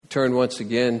Turn once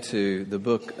again to the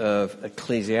book of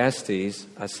Ecclesiastes.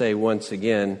 I say once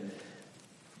again.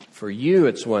 For you,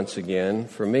 it's once again.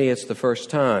 For me, it's the first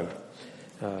time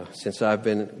since I've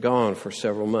been gone for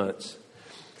several months.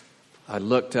 I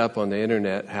looked up on the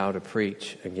internet how to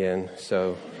preach again,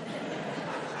 so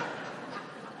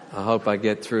I hope I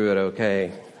get through it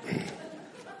okay.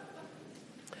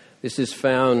 This is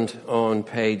found on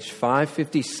page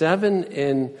 557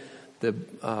 in the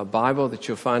Bible that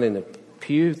you'll find in the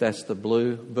pew. That's the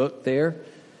blue book there,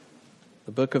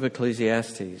 the book of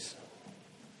Ecclesiastes.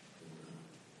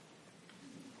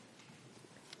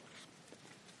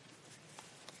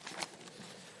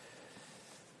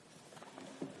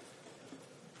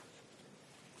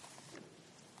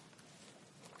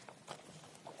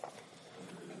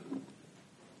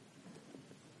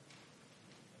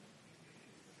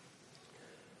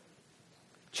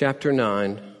 Chapter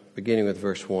 9, beginning with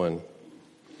verse 1.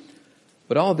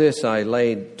 But all this I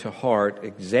laid to heart,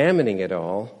 examining it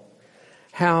all,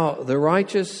 how the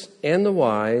righteous and the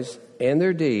wise and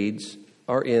their deeds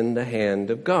are in the hand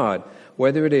of God.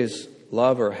 Whether it is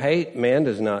love or hate, man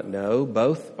does not know.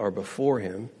 Both are before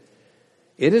him.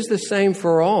 It is the same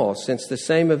for all, since the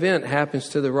same event happens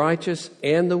to the righteous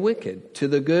and the wicked, to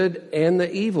the good and the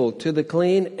evil, to the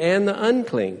clean and the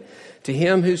unclean, to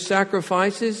him who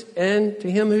sacrifices and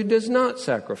to him who does not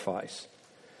sacrifice.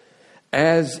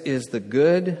 As is the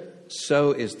good,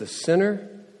 so is the sinner,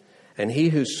 and he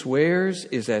who swears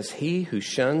is as he who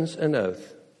shuns an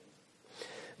oath.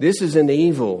 This is an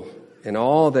evil in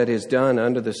all that is done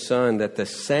under the sun, that the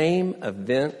same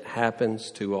event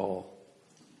happens to all.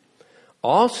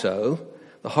 Also,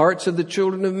 the hearts of the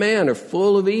children of man are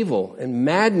full of evil, and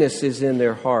madness is in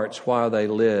their hearts while they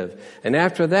live. And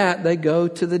after that, they go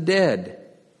to the dead.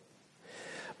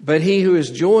 But he who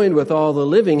is joined with all the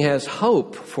living has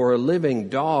hope, for a living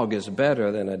dog is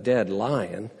better than a dead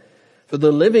lion. For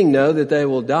the living know that they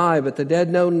will die, but the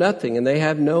dead know nothing, and they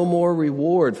have no more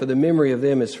reward, for the memory of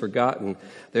them is forgotten.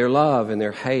 Their love and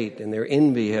their hate and their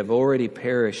envy have already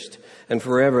perished, and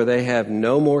forever they have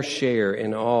no more share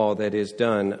in all that is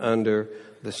done under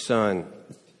the sun.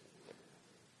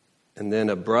 And then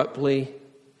abruptly,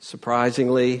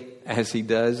 surprisingly, as he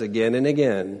does again and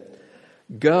again,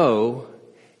 go,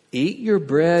 eat your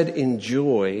bread in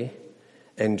joy,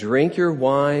 and drink your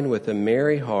wine with a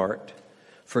merry heart,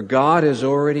 for God has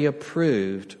already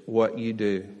approved what you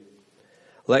do.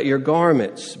 Let your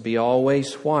garments be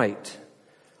always white.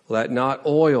 Let not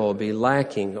oil be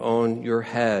lacking on your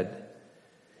head.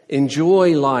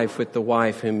 Enjoy life with the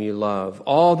wife whom you love,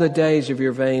 all the days of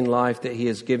your vain life that he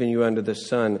has given you under the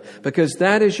sun, because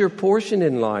that is your portion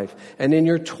in life and in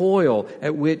your toil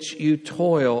at which you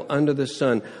toil under the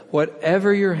sun.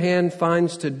 Whatever your hand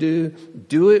finds to do,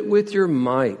 do it with your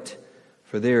might,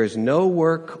 for there is no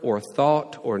work or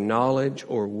thought or knowledge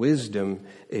or wisdom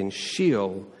in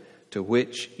Sheol to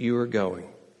which you are going.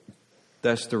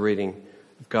 That's the reading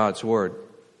of God's word.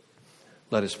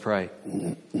 Let us pray.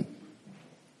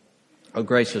 Oh,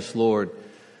 gracious Lord,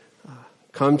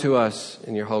 come to us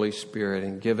in your Holy Spirit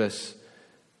and give us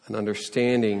an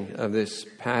understanding of this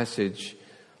passage,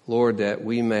 Lord, that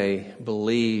we may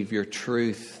believe your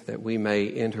truth, that we may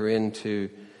enter into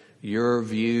your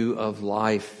view of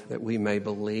life, that we may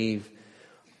believe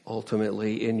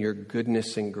ultimately in your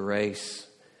goodness and grace,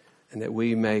 and that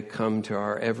we may come to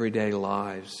our everyday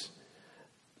lives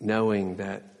knowing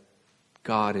that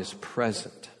God is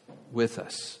present with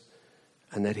us,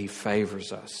 and that he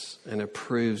favors us and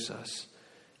approves us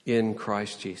in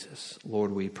Christ Jesus.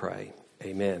 Lord, we pray.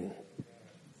 Amen.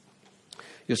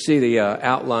 You'll see the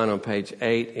outline on page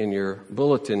 8 in your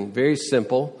bulletin. Very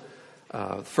simple.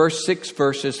 First 6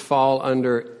 verses fall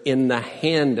under in the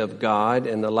hand of God,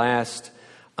 and the last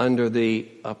under the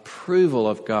approval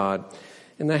of God.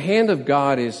 In the hand of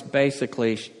God is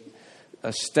basically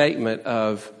a statement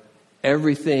of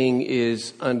everything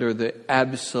is under the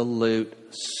absolute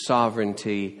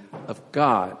sovereignty of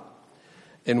God.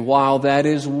 And while that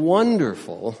is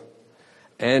wonderful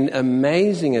and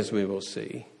amazing, as we will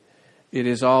see, it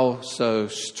is also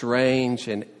strange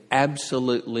and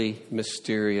absolutely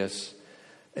mysterious,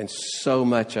 and so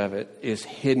much of it is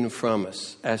hidden from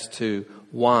us as to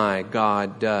why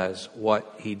God does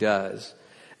what he does.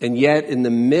 And yet, in the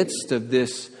midst of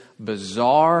this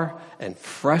bizarre and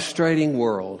frustrating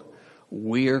world,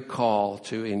 we are called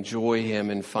to enjoy him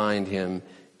and find him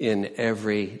in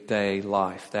everyday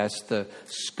life. That's the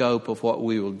scope of what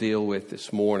we will deal with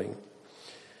this morning.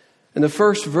 And the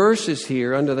first verses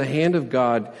here, under the hand of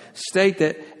God, state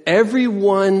that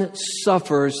everyone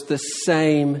suffers the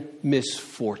same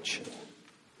misfortune.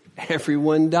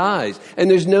 Everyone dies. And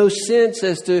there's no sense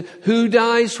as to who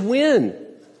dies when.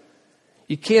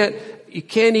 You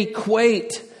can't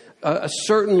equate a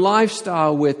certain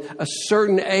lifestyle with a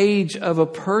certain age of a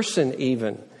person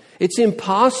even. It's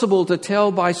impossible to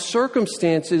tell by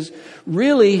circumstances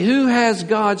really who has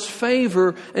God's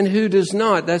favor and who does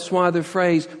not. That's why the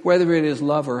phrase, whether it is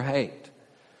love or hate.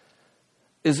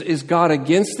 Is God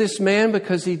against this man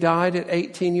because he died at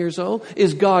 18 years old?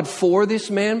 Is God for this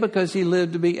man because he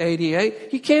lived to be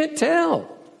 88? You can't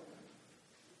tell.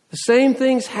 The same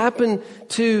things happen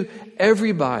to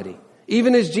everybody.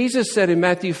 Even as Jesus said in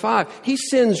Matthew 5, he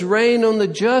sends rain on the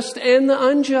just and the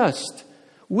unjust,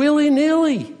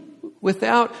 willy-nilly,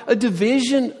 without a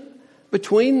division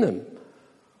between them.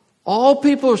 All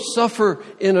people suffer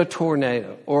in a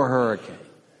tornado or hurricane.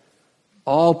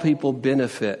 All people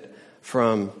benefit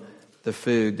from the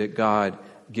food that God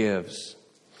gives.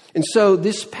 And so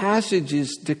this passage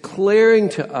is declaring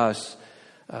to us,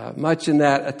 much in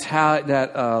that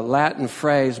Latin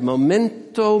phrase,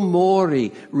 memento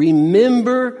mori,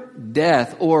 remember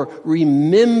death, or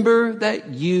remember that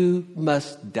you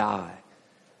must die.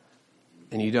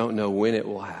 And you don't know when it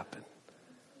will happen.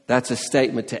 That's a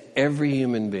statement to every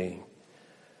human being.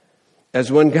 As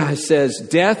one guy says,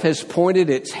 death has pointed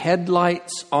its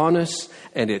headlights on us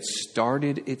and it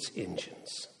started its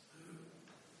engines.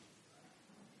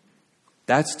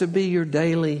 That's to be your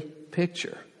daily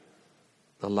picture.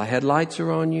 The headlights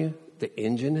are on you. The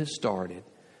engine has started.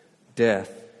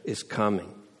 Death is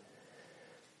coming.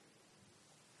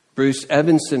 Bruce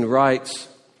Evanson writes,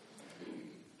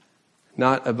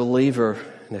 not a believer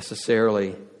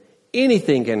necessarily,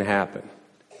 anything can happen.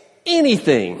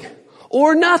 Anything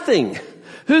or nothing.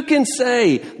 Who can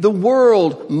say the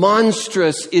world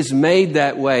monstrous is made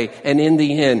that way and in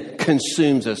the end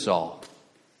consumes us all?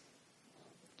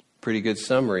 Pretty good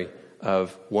summary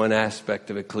of one aspect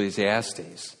of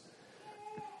Ecclesiastes.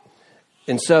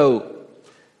 And so,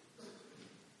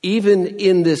 even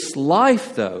in this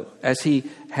life, though, as he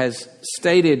has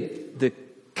stated the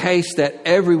case that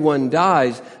everyone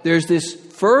dies, there's this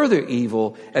further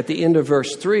evil at the end of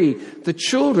verse 3. The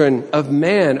children of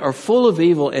man are full of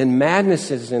evil and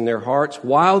madnesses in their hearts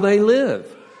while they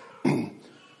live.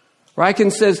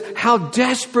 Ryken says how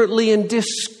desperately and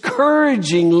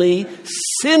discouragingly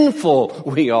sinful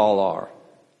we all are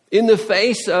in the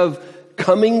face of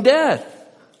coming death.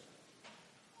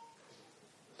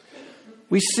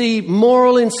 We see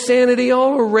moral insanity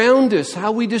all around us,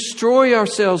 how we destroy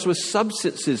ourselves with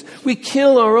substances. We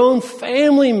kill our own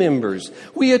family members.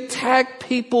 We attack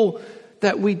people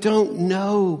that we don't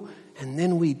know, and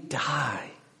then we die.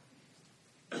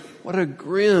 What a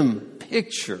grim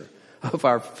picture of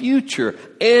our future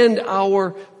and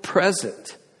our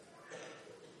present.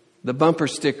 The bumper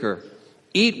sticker,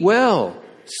 eat well,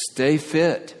 stay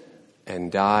fit,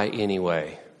 and die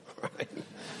anyway.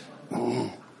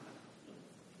 Right?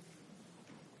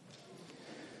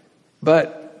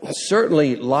 But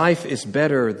certainly life is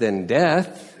better than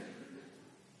death,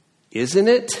 isn't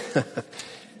it?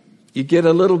 You get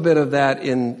a little bit of that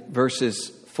in verses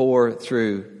 4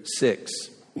 through 6.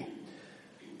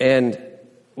 And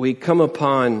we come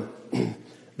upon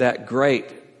that great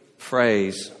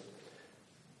phrase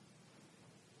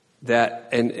that,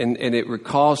 and it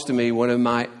recalls to me one of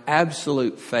my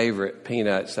absolute favorite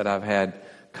peanuts that I've had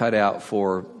cut out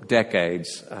for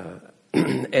decades.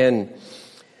 And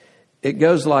it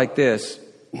goes like this.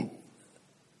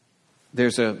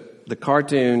 The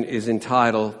cartoon is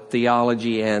entitled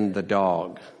Theology and the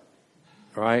Dog.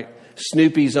 Right?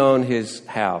 Snoopy's on his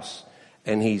house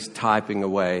and he's typing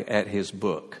away at his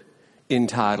book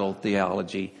entitled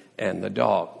Theology and the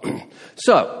Dog.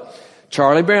 So,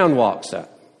 Charlie Brown walks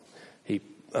up.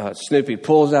 Snoopy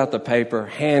pulls out the paper,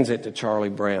 hands it to Charlie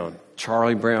Brown.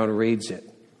 Charlie Brown reads it.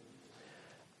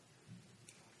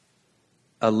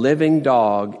 A living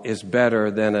dog is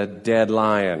better than a dead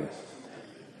lion.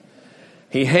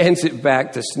 He hands it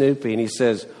back to Snoopy and he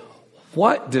says,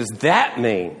 what does that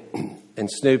mean? And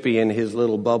Snoopy in his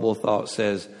little bubble thought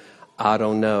says, I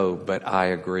don't know, but I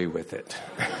agree with it.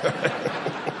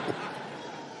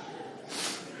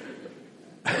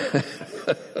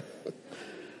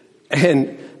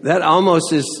 And that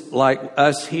almost is like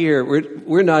us here.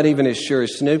 We're not even as sure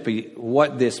as Snoopy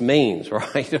what this means,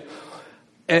 right?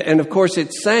 And of course,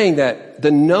 it's saying that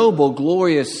the noble,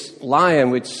 glorious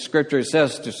lion, which Scripture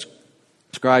says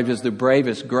described as the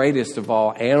bravest, greatest of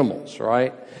all animals,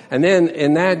 right? And then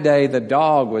in that day, the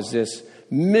dog was this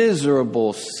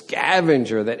miserable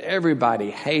scavenger that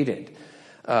everybody hated,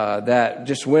 that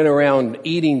just went around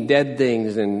eating dead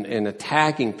things and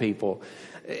attacking people.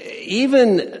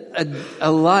 Even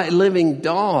a living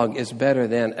dog is better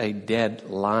than a dead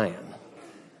lion.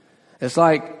 It's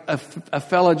like a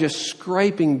fellow just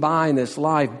scraping by in this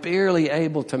life, barely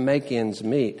able to make ends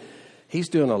meet. He's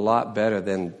doing a lot better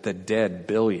than the dead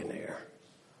billionaire.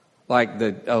 Like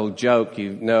the old joke,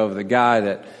 of the guy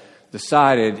that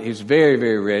decided he was very,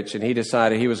 very rich, and he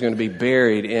decided he was going to be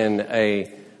buried in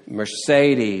a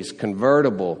Mercedes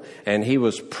convertible, and he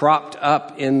was propped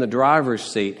up in the driver's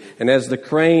seat. And as the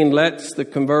crane lets the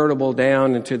convertible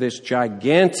down into this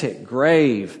gigantic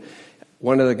grave,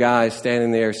 one of the guys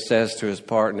standing there says to his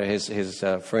partner, his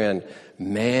friend,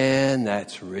 "Man,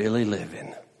 that's really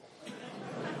living."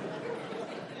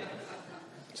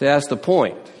 See, that's the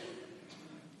point.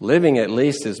 Living at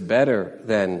least is better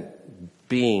than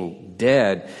being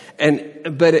dead.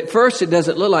 But at first it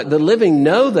doesn't look like the living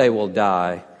know they will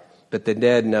die, but the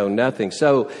dead know nothing.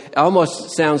 So it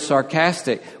almost sounds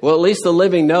sarcastic. Well, at least the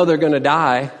living know they're going to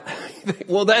die.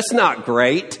 Well, that's not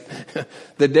great.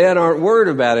 The dead aren't worried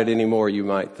about it anymore, you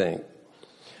might think.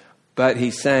 But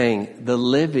he's saying the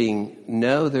living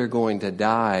know they're going to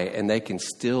die, and they can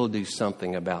still do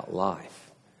something about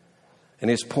life. And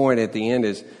his point at the end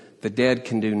is the dead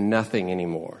can do nothing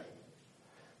anymore.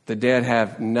 The dead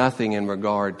have nothing in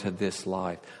regard to this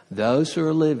life. Those who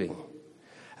are living,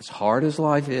 as hard as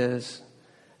life is,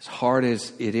 as hard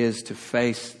as it is to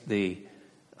face the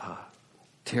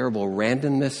terrible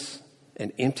randomness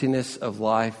and emptiness of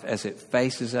life as it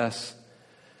faces us,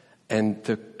 and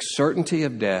the certainty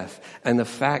of death, and the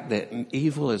fact that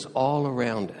evil is all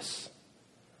around us,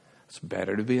 it's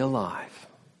better to be alive.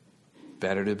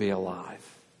 Better to be alive.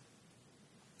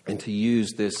 And to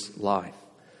use this life.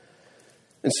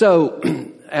 And so,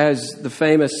 as the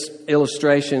famous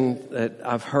illustration that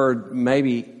I've heard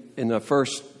maybe in the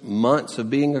first months of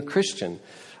being a Christian,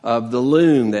 of the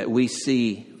loom that we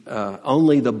see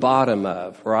only the bottom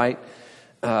of, right?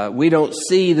 We don't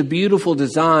see the beautiful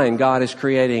design God is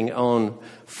creating on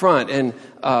front. And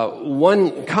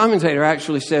one commentator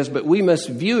actually says, but we must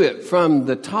view it from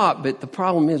the top. But the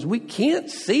problem is we can't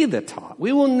see the top.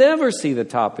 We will never see the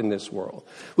top in this world.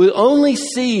 We'll only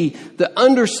see the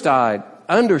underside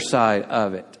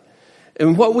of it.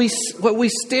 And what we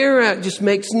stare at just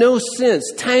makes no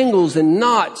sense. Tangles and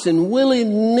knots and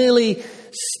willy-nilly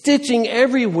stitching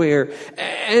everywhere.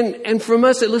 And from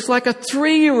us, it looks like a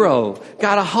 3-year-old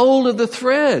got a hold of the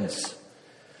threads.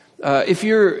 If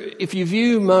you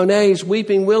view Monet's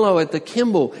Weeping Willow at the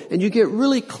Kimball and you get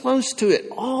really close to it,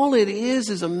 all it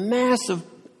is a mass of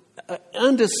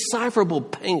undecipherable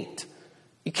paint.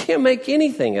 You can't make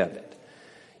anything of it.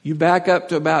 You back up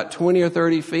to about 20 or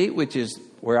 30 feet, which is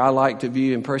where I like to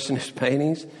view Impressionist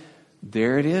paintings.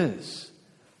 There it is,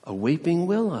 a weeping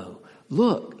willow.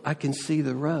 Look, I can see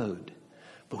the road.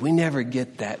 But we never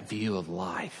get that view of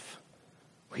life.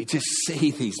 We just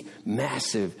see these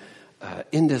massive,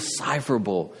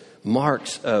 indecipherable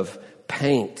marks of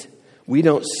paint. We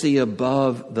don't see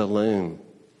above the loom.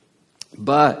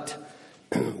 But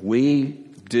we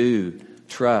do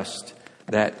trust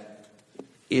that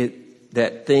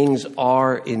things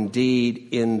are indeed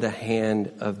in the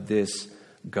hand of this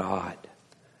God.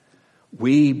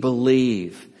 We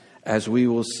believe, as we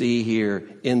will see here,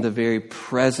 in the very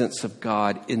presence of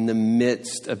God in the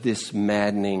midst of this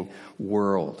maddening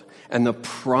world, and the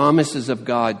promises of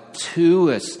God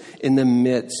to us in the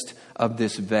midst of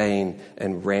this vain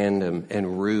and random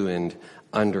and ruined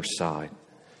underside.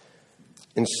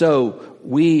 And so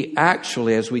we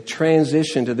actually, as we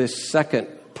transition to this second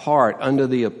part under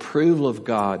the approval of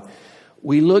God,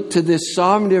 we look to this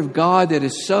sovereignty of God that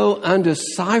is so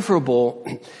undecipherable,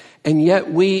 and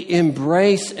yet we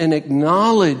embrace and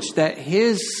acknowledge that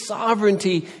His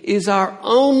sovereignty is our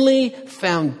only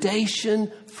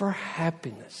foundation for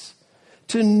happiness.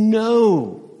 To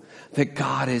know that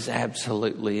God is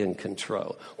absolutely in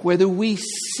control. Whether we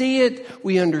see it,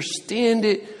 we understand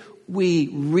it, we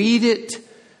read it,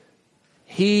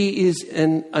 He is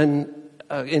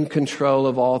in control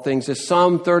of all things. As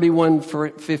Psalm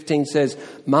 31:15 says,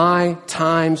 my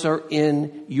times are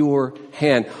in your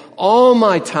hand. All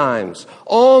my times,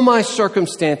 all my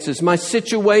circumstances, my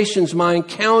situations, my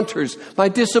encounters, my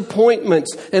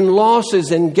disappointments and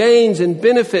losses and gains and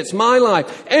benefits, my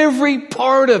life, every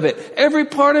part of it, every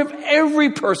part of every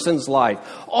person's life,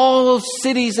 all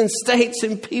cities and states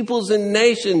and peoples and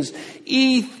nations,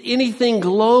 anything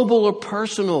global or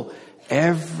personal,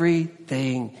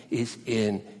 everything is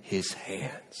in His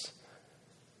hands.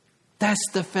 That's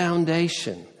the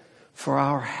foundation for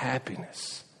our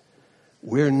happiness.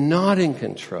 We're not in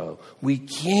control. We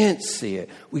can't see it.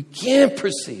 We can't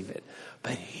perceive it.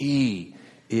 But He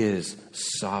is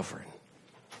sovereign.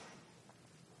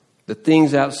 The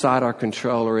things outside our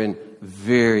control are in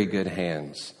very good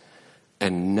hands.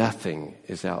 and nothing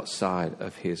is outside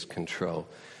of his control.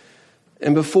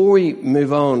 And before we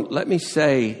move on, let me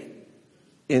say,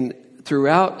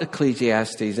 throughout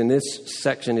Ecclesiastes, and this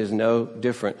section is no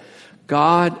different,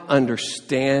 God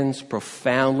understands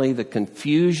profoundly the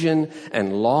confusion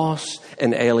and loss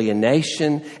and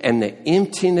alienation and the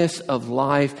emptiness of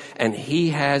life, and he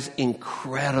has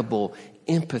incredible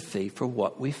empathy for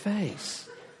what we face.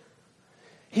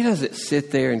 He doesn't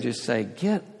sit there and just say,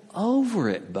 get over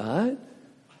it, bud.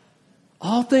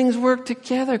 All things work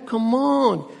together. Come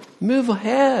on, move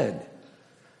ahead.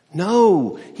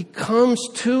 No, he comes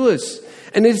to us.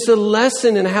 And it's a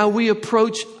lesson in how we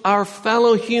approach our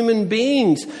fellow human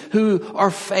beings who are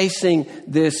facing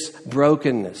this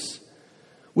brokenness.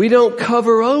 We don't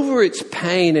cover over its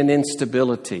pain and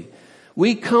instability.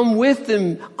 We come with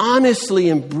them honestly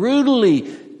and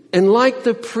brutally. And like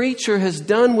the preacher has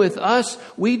done with us,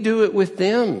 we do it with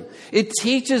them. It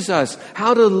teaches us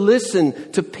how to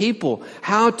listen to people,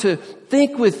 how to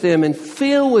think with them and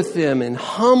feel with them, and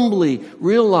humbly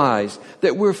realize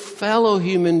that we're fellow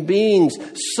human beings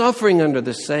suffering under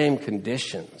the same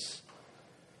conditions.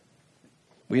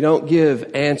 We don't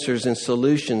give answers and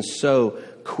solutions so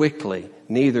quickly.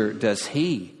 Neither does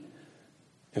he.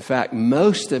 In fact,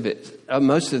 most of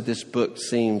this book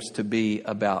seems to be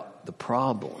about the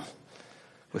problem,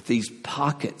 with these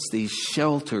pockets, these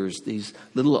shelters, these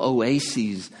little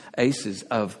oases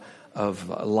of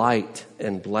light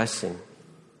and blessing.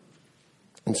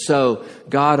 And so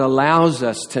God allows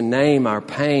us to name our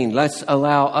pain. Let's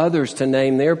allow others to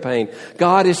name their pain.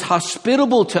 God is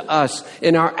hospitable to us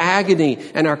in our agony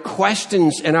and our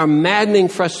questions and our maddening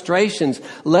frustrations.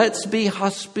 Let's be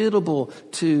hospitable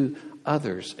to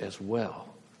others as well.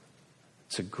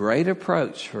 It's a great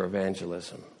approach for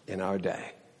evangelism in our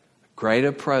day. A great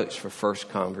approach for first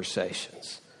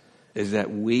conversations is that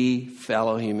we,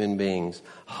 fellow human beings,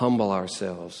 humble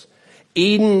ourselves.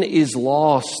 Eden is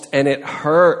lost and it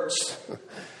hurts.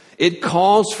 It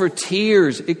calls for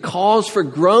tears. It calls for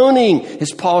groaning,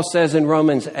 as Paul says in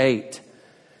Romans 8.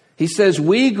 He says,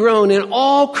 we groan and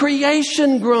all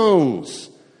creation groans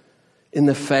in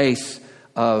the face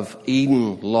of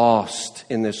Eden lost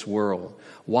in this world.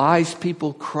 Wise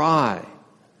people cry.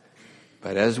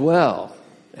 But as well,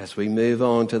 as we move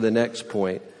on to the next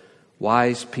point,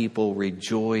 wise people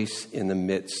rejoice in the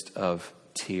midst of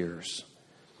tears.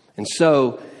 And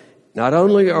so, not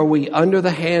only are we under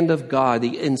the hand of God,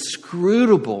 the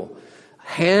inscrutable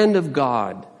hand of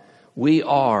God, we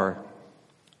are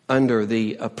under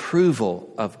the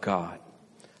approval of God.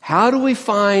 How do we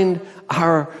find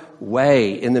our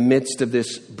way in the midst of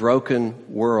this broken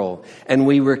world? And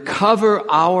we recover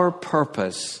our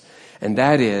purpose, and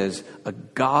that is a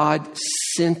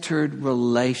God-centered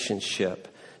relationship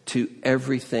to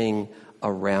everything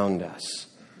around us.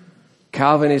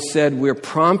 Calvin has said we're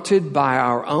prompted by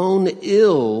our own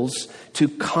ills to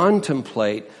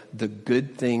contemplate the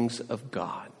good things of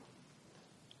God.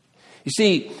 You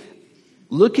see,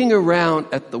 looking around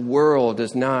at the world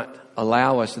does not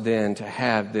allow us then to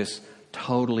have this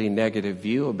totally negative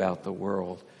view about the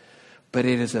world, but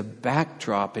it is a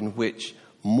backdrop in which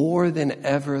more than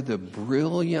ever the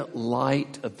brilliant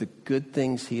light of the good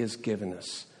things he has given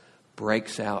us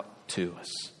breaks out to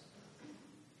us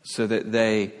so that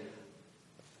they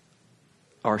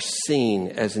are seen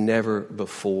as never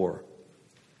before.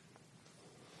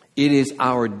 It is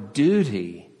our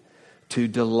duty to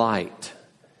delight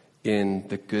in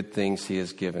the good things he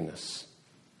has given us.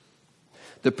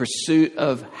 The pursuit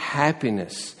of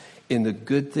happiness in the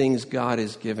good things God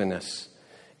has given us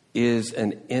is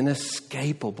an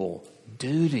inescapable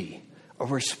duty, a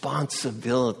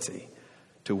responsibility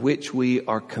to which we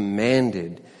are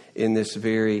commanded in this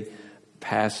very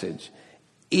passage.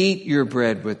 Eat your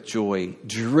bread with joy.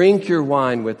 Drink your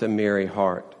wine with a merry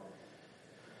heart.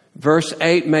 Verse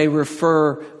 8 may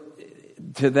refer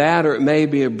to that, or it may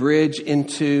be a bridge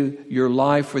into your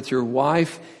life with your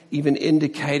wife, even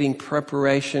indicating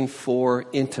preparation for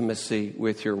intimacy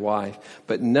with your wife.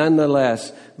 But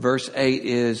nonetheless, verse 8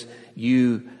 is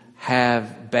you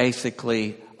have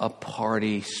basically a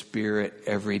party spirit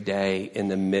every day in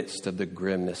the midst of the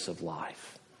grimness of life.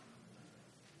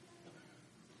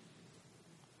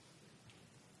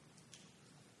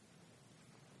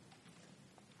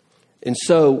 And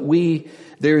so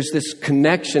there's this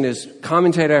connection, as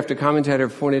commentator after commentator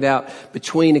pointed out,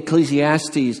 between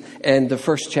Ecclesiastes and the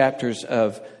first chapters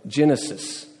of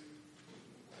Genesis.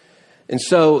 And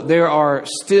so there are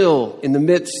still, in the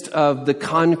midst of the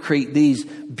concrete, these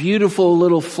beautiful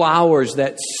little flowers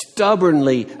that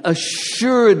stubbornly,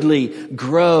 assuredly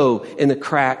grow in the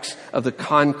cracks of the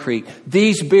concrete.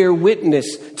 These bear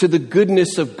witness to the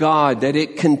goodness of God, that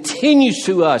it continues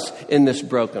to us in this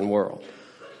broken world.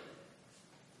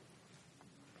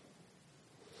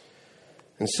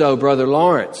 And so Brother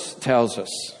Lawrence tells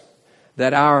us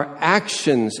that our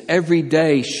actions every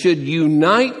day should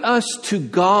unite us to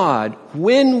God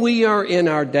when we are in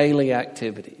our daily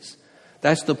activities.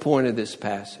 That's the point of this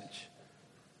passage.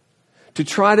 To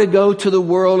try to go to the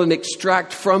world and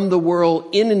extract from the world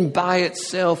in and by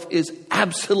itself is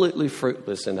absolutely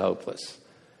fruitless and hopeless.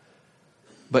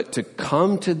 But to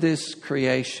come to this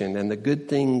creation and the good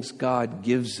things God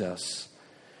gives us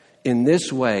in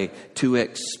this way, to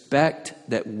expect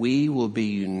that we will be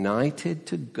united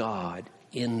to God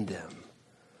in them.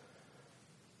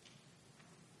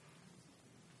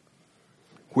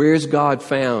 Where is God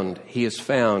found? He is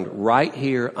found right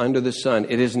here under the sun.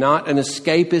 It is not an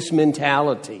escapist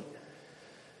mentality.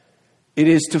 It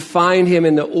is to find Him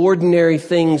in the ordinary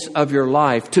things of your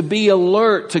life, to be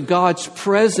alert to God's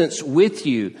presence with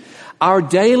you. Our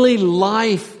daily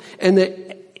life and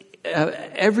the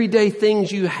everyday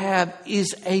things you have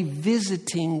is a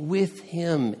visiting with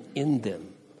Him in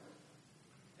them.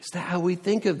 Is that how we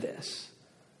think of this?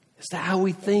 Is that how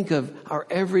we think of our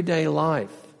everyday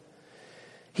life?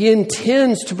 He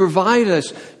intends to provide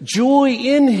us joy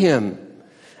in Him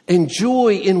and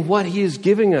joy in what He is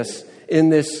giving us in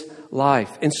this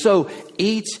life. And so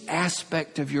each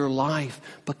aspect of your life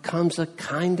becomes a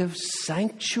kind of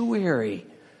sanctuary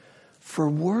for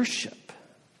worship.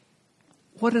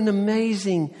 What an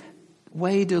amazing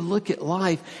way to look at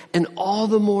life, and all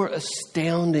the more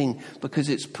astounding because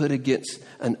it's put against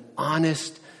an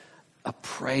honest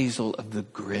appraisal of the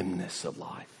grimness of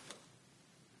life.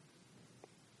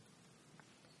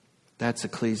 That's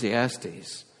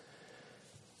Ecclesiastes.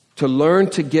 To learn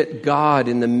to get God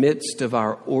in the midst of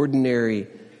our ordinary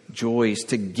joys,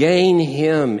 to gain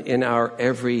Him in our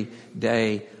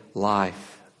everyday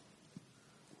life.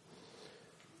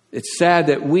 It's sad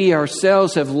that we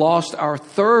ourselves have lost our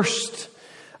thirst,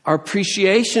 our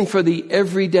appreciation for the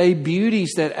everyday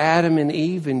beauties that Adam and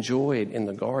Eve enjoyed in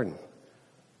the garden.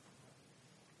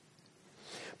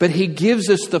 But He gives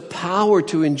us the power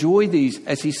to enjoy these,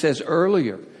 as He says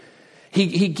earlier.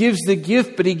 He gives the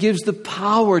gift, but He gives the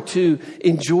power to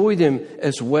enjoy them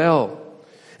as well.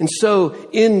 And so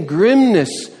in grimness,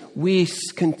 we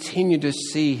continue to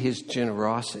see His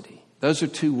generosity. Those are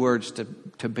two words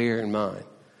to bear in mind.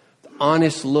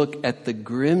 Honest look at the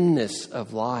grimness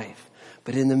of life.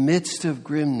 But in the midst of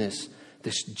grimness,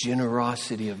 this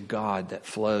generosity of God that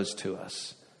flows to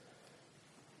us.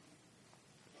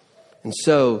 And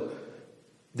so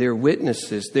they're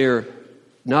witnesses. They're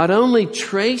not only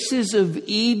traces of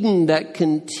Eden that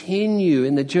continue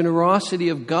in the generosity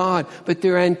of God, but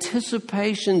they're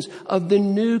anticipations of the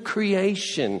new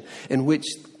creation in which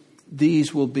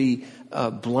these will be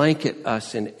blanket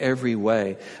us in every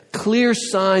way. Clear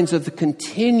signs of the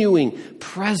continuing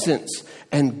presence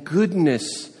and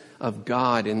goodness of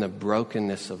God in the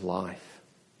brokenness of life.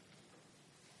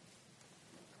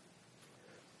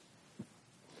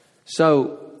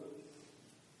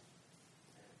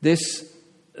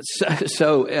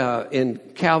 In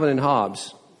Calvin and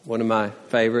Hobbes, one of my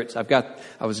favorites,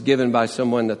 I was given by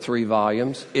someone the 3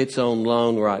 volumes. It's on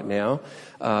loan right now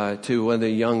to one of the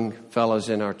young fellows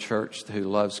in our church who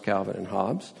loves Calvin and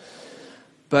Hobbes.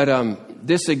 But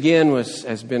this again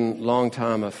has been a long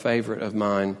time a favorite of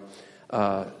mine.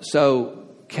 So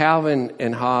Calvin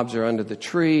and Hobbes are under the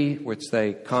tree, which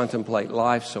they contemplate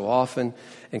life so often.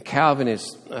 And Calvin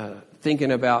is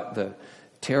thinking about the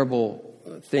terrible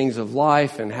things of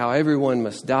life and how everyone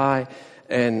must die.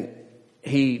 And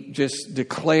he just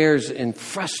declares in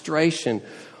frustration,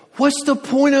 what's the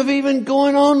point of even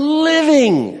going on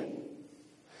living?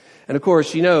 And of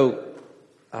course,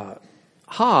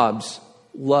 Hobbes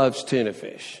loves tuna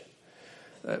fish.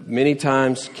 Many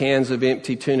times cans of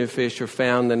empty tuna fish are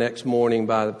found the next morning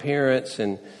by the parents,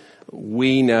 and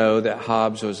we know that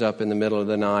Hobbes was up in the middle of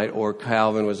the night, or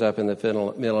Calvin was up in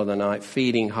the middle of the night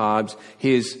feeding Hobbes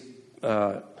his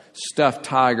stuffed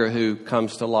tiger who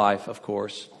comes to life, of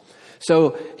course.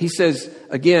 So he says,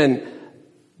 again,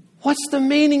 what's the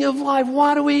meaning of life?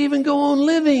 Why do we even go on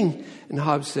living? And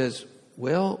Hobbes says,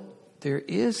 well, there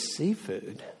is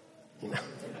seafood. And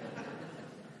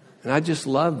I just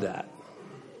love that.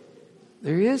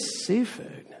 There is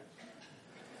seafood.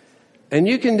 And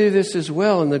you can do this as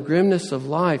well in the grimness of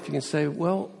life. You can say,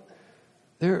 well,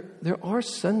 there are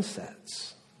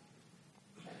sunsets.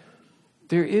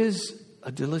 There is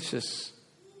a delicious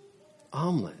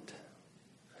omelet.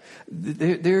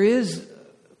 There is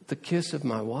the kiss of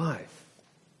my wife.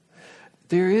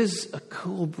 there is a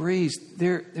cool breeze.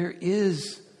 There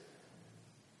is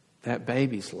that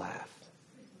baby's laugh.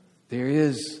 There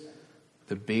is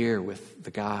the beer with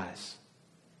the guys.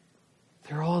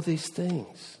 There are all these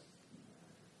things.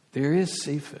 There is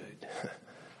seafood.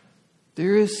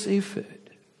 There is seafood.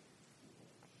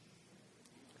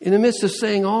 In the midst of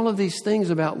saying all of these things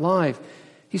about life,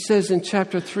 he says in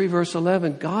chapter 3, verse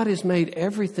 11, God has made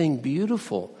everything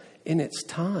beautiful in its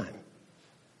time.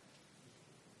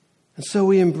 And so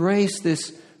we embrace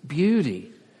this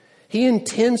beauty. He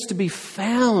intends to be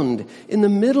found in the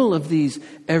middle of these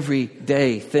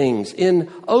everyday things, in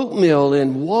oatmeal,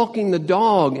 in walking the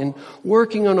dog, in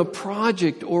working on a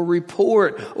project or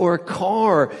report or a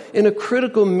car, in a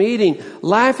critical meeting,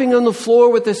 laughing on the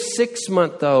floor with a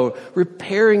 6-month-old,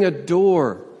 repairing a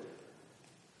door.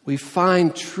 We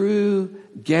find true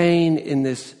gain in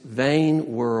this vain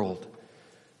world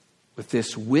with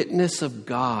this witness of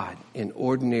God in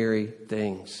ordinary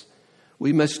things.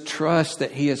 We must trust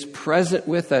that He is present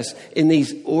with us in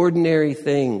these ordinary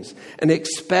things and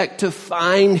expect to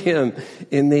find Him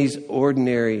in these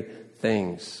ordinary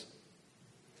things.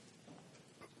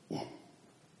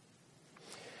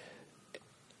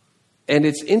 And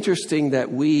it's interesting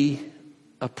that we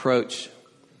approach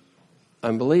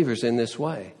unbelievers in this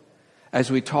way.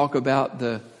 As we talk about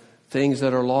the things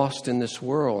that are lost in this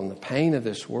world and the pain of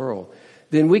this world,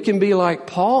 then we can be like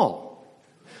Paul.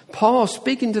 Paul,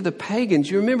 speaking to the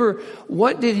pagans, you remember,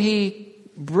 what did he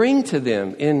bring to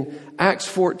them in Acts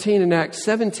 14 and Acts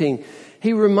 17?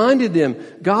 He reminded them,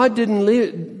 God did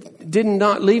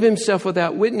not leave Himself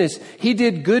without witness. He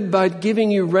did good by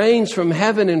giving you rains from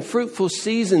heaven and fruitful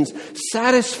seasons,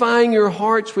 satisfying your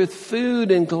hearts with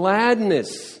food and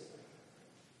gladness.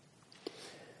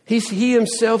 He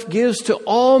Himself gives to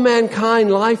all mankind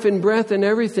life and breath and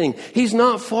everything. He's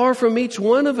not far from each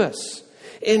one of us.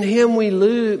 In Him we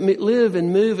live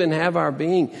and move and have our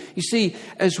being. You see,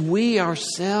 as we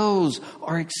ourselves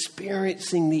are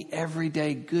experiencing the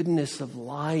everyday goodness of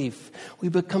life, we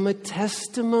become a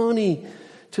testimony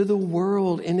to the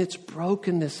world in its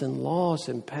brokenness and loss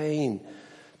and pain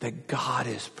that God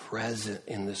is present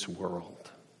in this world.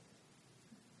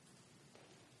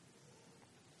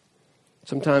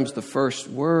 Sometimes the first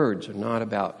words are not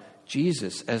about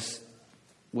Jesus, as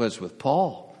was with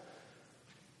Paul,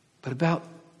 but about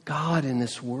God in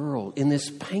this world, in this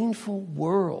painful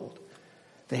world,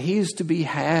 that He is to be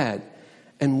had,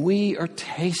 and we are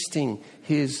tasting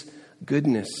His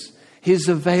goodness, His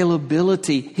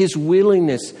availability, His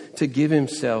willingness to give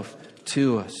Himself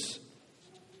to us.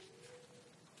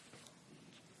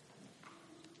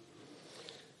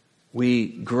 We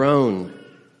groan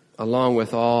along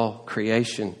with all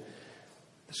creation.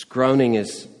 This groaning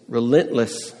is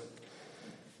relentless.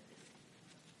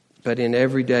 But in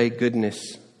everyday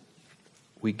goodness,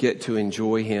 we get to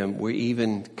enjoy Him. We're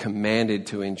even commanded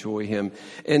to enjoy Him.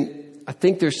 And I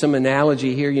think there's some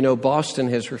analogy here. You know, Boston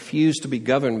has refused to be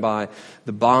governed by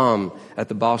the bomb at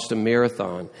the Boston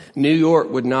Marathon. New York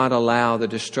would not allow the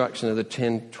destruction of the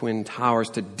 10 Twin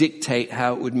Towers to dictate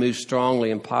how it would move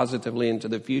strongly and positively into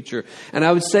the future. And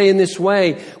I would say in this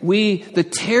way, the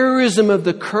terrorism of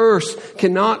the curse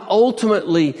cannot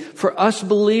ultimately, for us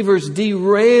believers,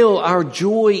 derail our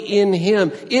joy in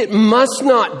Him. It must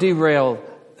not derail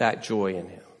that joy in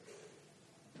Him.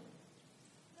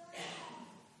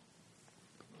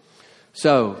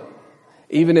 So,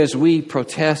 even as we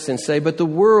protest and say, but the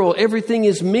world, everything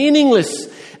is meaningless.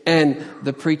 And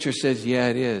the preacher says, yeah,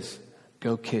 it is.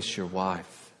 Go kiss your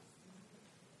wife.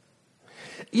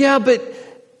 Yeah, but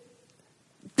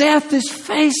death is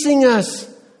facing us.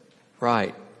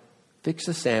 Right. Fix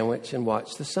a sandwich and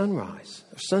watch the sunrise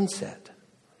or sunset.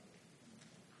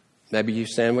 Maybe you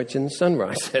sandwich in the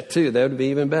sunrise too. That would be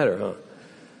even better, huh?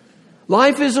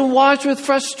 Life is awash with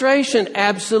frustration.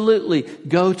 Absolutely.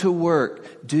 Go to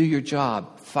work. Do your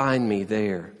job. Find me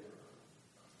there.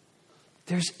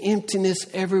 There's emptiness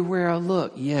everywhere I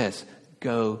look. Yes.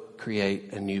 Go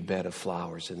create a new bed of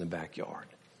flowers in the backyard.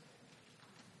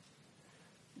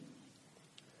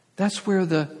 That's where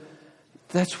the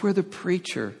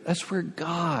preacher, that's where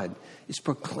God is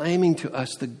proclaiming to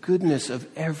us the goodness of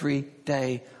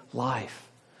everyday life.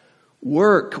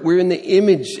 Work, we're in the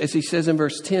image, as he says in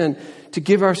verse 10, to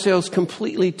give ourselves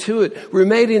completely to it. We're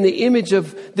made in the image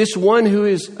of this one who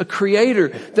is a creator,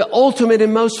 the ultimate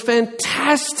and most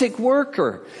fantastic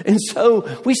worker. And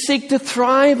so we seek to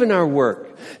thrive in our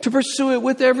work, to pursue it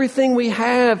with everything we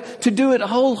have, to do it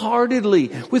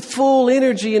wholeheartedly, with full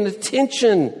energy and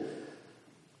attention.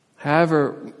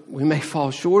 However, we may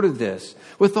fall short of this.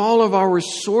 With all of our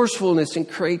resourcefulness and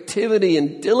creativity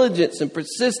and diligence and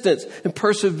persistence and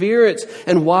perseverance,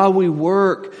 and while we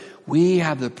work, we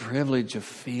have the privilege of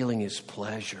feeling His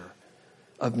pleasure,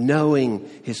 of knowing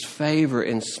His favor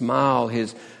and smile,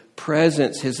 His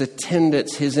presence, His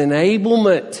attendance, His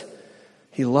enablement.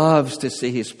 He loves to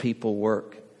see His people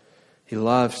work. He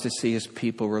loves to see His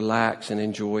people relax and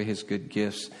enjoy His good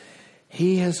gifts.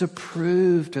 He has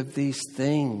approved of these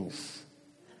things.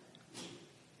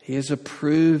 He has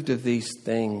approved of these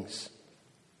things.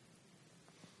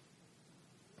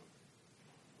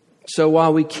 So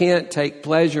while we can't take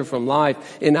pleasure from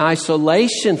life in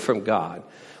isolation from God,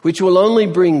 which will only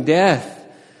bring death,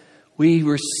 we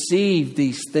receive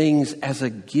these things as a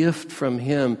gift from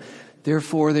Him.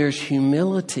 Therefore, there's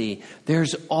humility,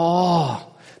 there's awe,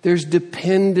 there's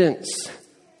dependence.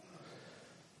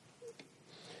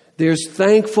 There's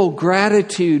thankful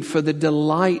gratitude for the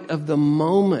delight of the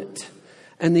moment.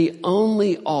 And the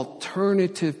only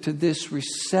alternative to this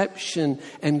reception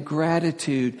and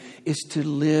gratitude is to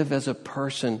live as a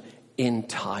person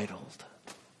entitled.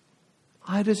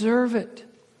 I deserve it.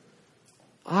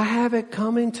 I have it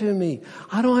coming to me.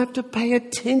 I don't have to pay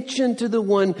attention to the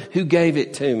one who gave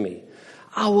it to me.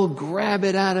 I will grab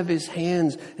it out of His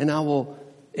hands and I will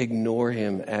ignore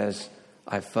Him as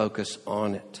I focus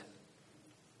on it.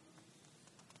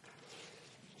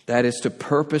 That is to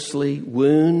purposely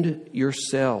wound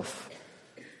yourself,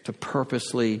 to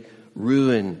purposely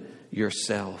ruin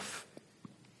yourself.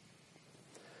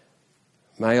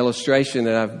 My illustration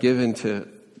that I've given to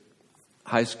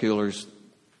high schoolers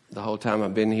the whole time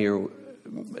I've been here,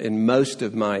 in most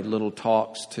of my little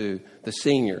talks to the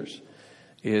seniors,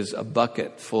 is a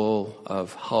bucket full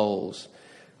of holes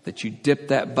that you dip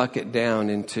that bucket down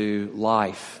into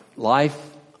life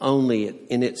only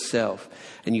in itself.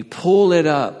 And you pull it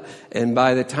up, and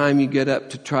by the time you get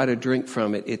up to try to drink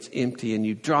from it, it's empty. And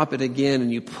you drop it again,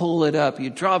 and you pull it up.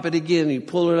 You drop it again, and you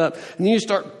pull it up. And you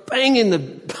start banging the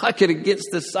bucket against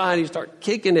the side. You start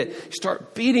kicking it. You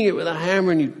start beating it with a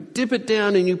hammer, and you dip it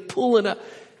down, and you pull it up.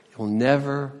 It will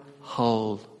never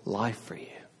hold life for you.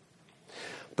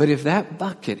 But if that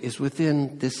bucket is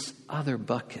within this other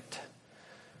bucket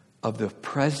of the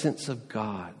presence of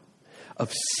God,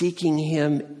 of seeking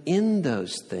Him in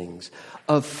those things,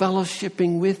 of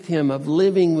fellowshipping with Him, of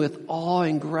living with awe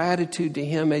and gratitude to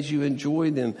Him as you enjoy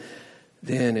them,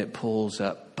 then it pulls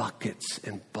up buckets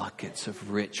and buckets of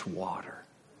rich water.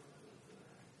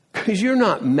 Because you're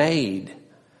not made.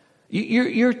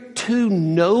 You're too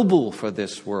noble for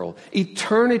this world.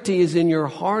 Eternity is in your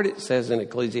heart, it says in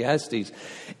Ecclesiastes.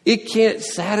 It can't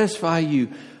satisfy you.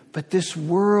 But this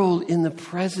world in the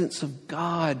presence of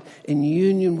God, in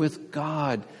union with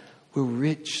God, will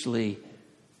richly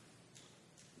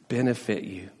benefit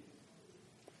you.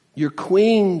 You're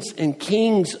queens and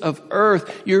kings of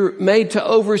earth. You're made to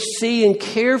oversee and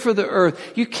care for the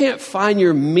earth. You can't find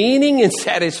your meaning and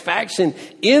satisfaction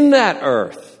in that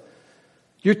earth.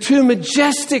 You're too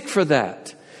majestic for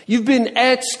that. You've been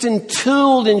etched and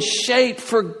tooled and shaped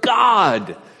for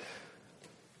God.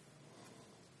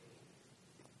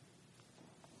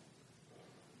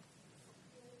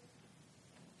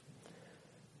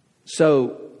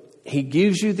 So He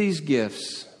gives you these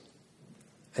gifts,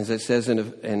 as it says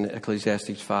in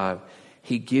Ecclesiastes 5,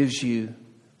 He gives you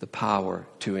the power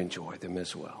to enjoy them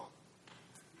as well.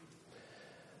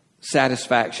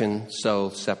 Satisfaction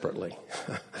sold separately.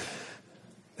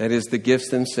 That is, the gifts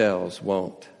themselves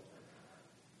won't.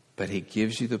 But He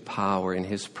gives you the power in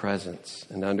His presence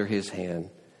and under His hand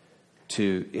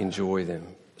to enjoy them,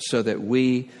 so that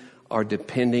we are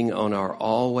depending on our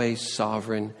always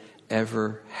sovereign,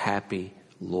 ever happy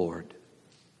Lord.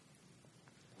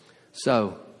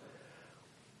 So,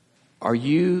 are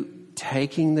you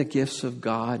taking the gifts of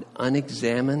God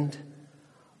unexamined,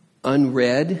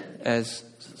 unread, as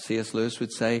C.S. Lewis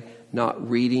would say, not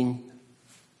reading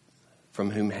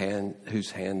from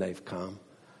whose hand they've come,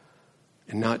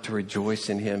 and not to rejoice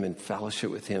in Him and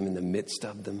fellowship with Him in the midst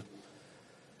of them?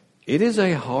 It is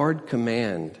a hard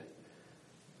command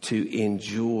to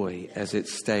enjoy, as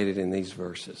it's stated in these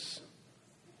verses.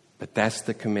 But that's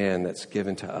the command that's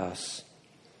given to us.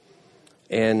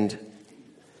 And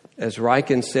as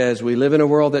Ryken says, we live in a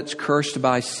world that's cursed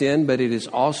by sin, but it is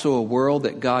also a world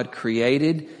that God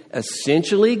created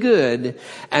essentially good,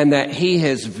 and that He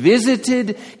has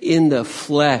visited in the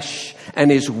flesh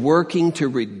and is working to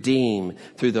redeem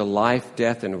through the life,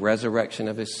 death, and resurrection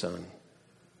of His Son.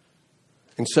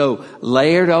 And so,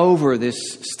 layered over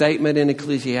this statement in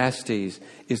Ecclesiastes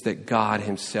is that God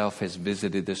Himself has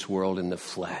visited this world in the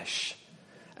flesh.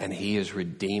 And He is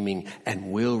redeeming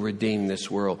and will redeem this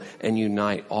world and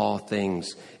unite all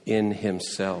things in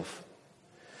Himself.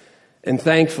 And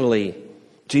thankfully,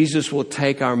 Jesus will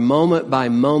take our moment by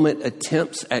moment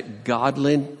attempts at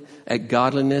at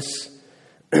godless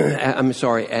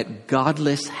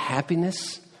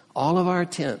happiness, all of our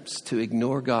attempts to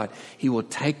ignore God, He will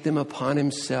take them upon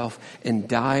Himself and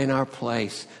die in our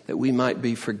place that we might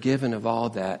be forgiven of all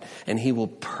that. And He will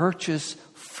purchase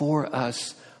for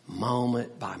us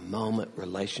moment by moment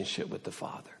relationship with the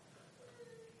Father.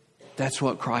 That's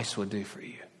what Christ will do for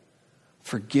you.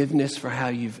 Forgiveness for how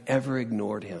you've ever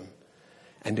ignored Him,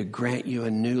 and to grant you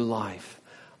a new life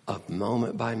of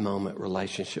moment by moment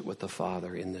relationship with the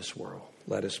Father in this world.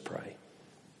 Let us pray.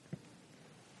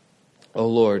 Oh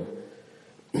Lord,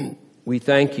 we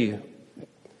thank you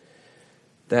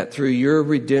that through your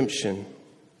redemption,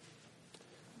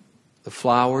 the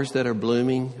flowers that are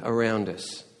blooming around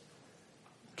us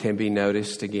can be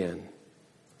noticed again.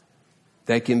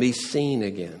 They can be seen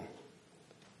again.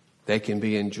 They can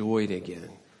be enjoyed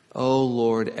again. Oh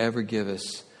Lord, ever give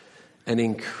us an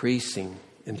increasing,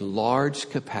 enlarged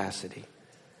capacity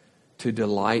to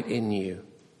delight in you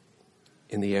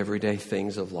in the everyday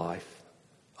things of life.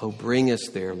 Oh, bring us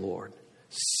there, Lord.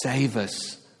 Save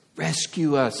us.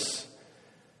 Rescue us.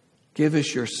 Give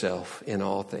us yourself in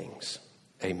all things.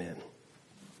 Amen.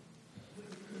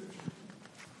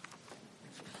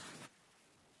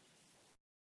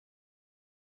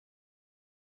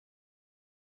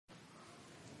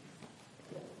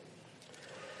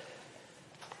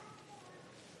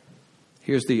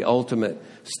 Here's the ultimate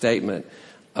statement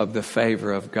of the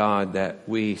favor of God, that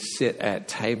we sit at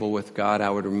table with God. I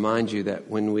would remind you that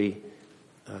when we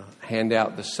hand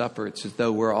out the supper, it's as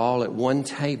though we're all at one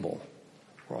table.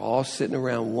 We're all sitting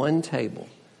around one table.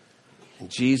 And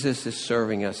Jesus is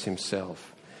serving us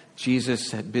Himself.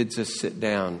 Jesus bids us sit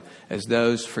down as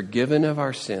those forgiven of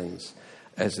our sins,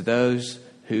 as those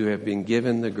who have been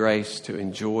given the grace to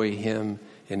enjoy Him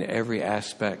in every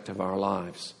aspect of our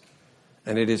lives.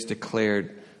 And it is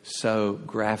declared so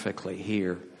graphically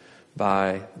here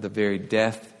by the very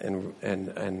death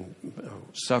and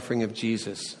suffering of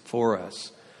Jesus for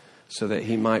us, so that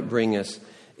He might bring us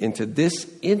into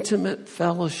this intimate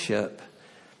fellowship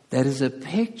that is a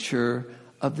picture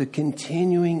of the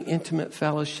continuing intimate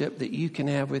fellowship that you can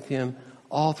have with Him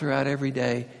all throughout every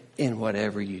day in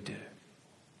whatever you do.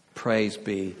 Praise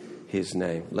be His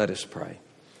name. Let us pray.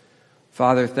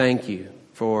 Father, thank you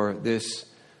for this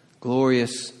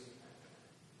glorious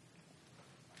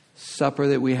supper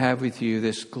that we have with you,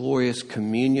 this glorious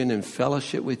communion and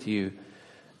fellowship with you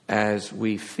as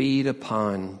we feed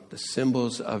upon the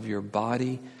symbols of your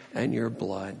body and your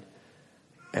blood.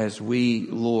 As we,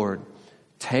 Lord,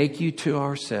 take you to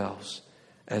ourselves,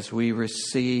 as we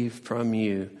receive from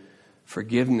you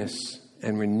forgiveness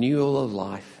and renewal of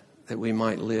life, that we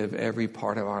might live every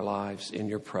part of our lives in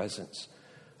your presence.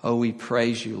 Oh, we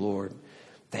praise you, Lord,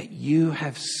 that you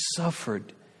have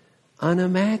suffered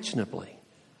unimaginably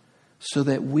so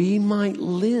that we might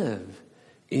live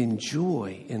in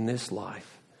joy in this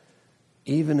life,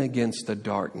 even against the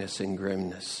darkness and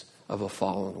grimness of a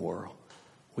fallen world.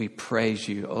 We praise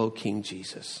you, O King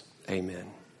Jesus.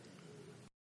 Amen.